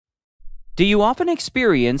Do you often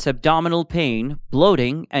experience abdominal pain,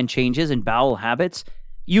 bloating, and changes in bowel habits?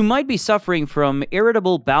 You might be suffering from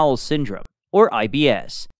Irritable Bowel Syndrome, or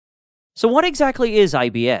IBS. So what exactly is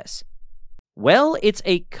IBS? Well, it's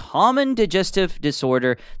a common digestive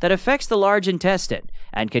disorder that affects the large intestine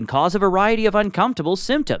and can cause a variety of uncomfortable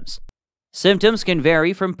symptoms. Symptoms can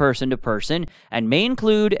vary from person to person and may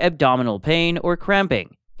include abdominal pain or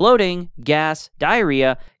cramping, bloating, gas,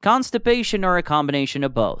 diarrhea, constipation, or a combination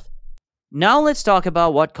of both. Now let's talk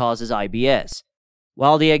about what causes IBS.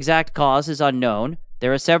 While the exact cause is unknown,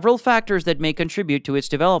 there are several factors that may contribute to its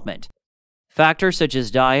development. Factors such as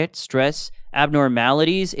diet, stress,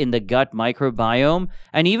 abnormalities in the gut microbiome,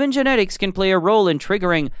 and even genetics can play a role in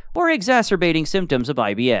triggering or exacerbating symptoms of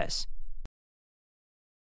IBS.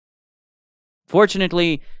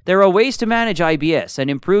 Fortunately, there are ways to manage IBS and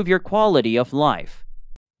improve your quality of life.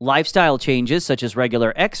 Lifestyle changes such as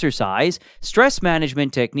regular exercise, stress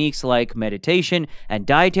management techniques like meditation, and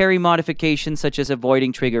dietary modifications such as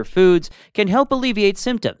avoiding trigger foods can help alleviate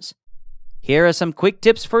symptoms. Here are some quick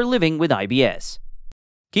tips for living with IBS.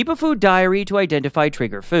 Keep a food diary to identify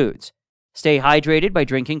trigger foods. Stay hydrated by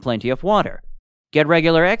drinking plenty of water. Get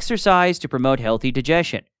regular exercise to promote healthy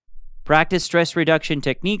digestion. Practice stress reduction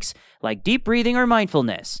techniques like deep breathing or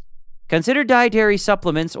mindfulness. Consider dietary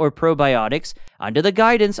supplements or probiotics under the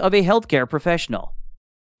guidance of a healthcare professional.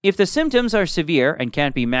 If the symptoms are severe and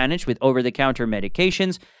can't be managed with over-the-counter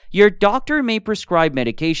medications, your doctor may prescribe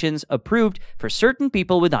medications approved for certain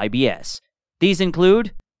people with IBS. These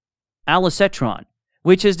include allocetrone,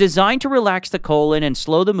 which is designed to relax the colon and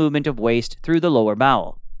slow the movement of waste through the lower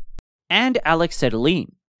bowel, and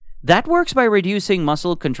alloxetylene. That works by reducing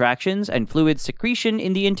muscle contractions and fluid secretion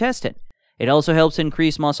in the intestine. It also helps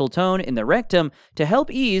increase muscle tone in the rectum to help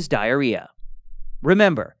ease diarrhea.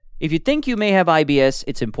 Remember, if you think you may have IBS,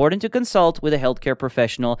 it's important to consult with a healthcare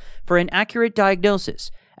professional for an accurate diagnosis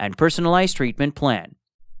and personalized treatment plan.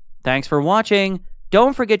 Thanks for watching.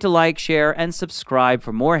 Don't forget to like, share, and subscribe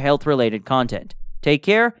for more health-related content. Take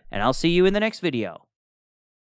care, and I'll see you in the next video.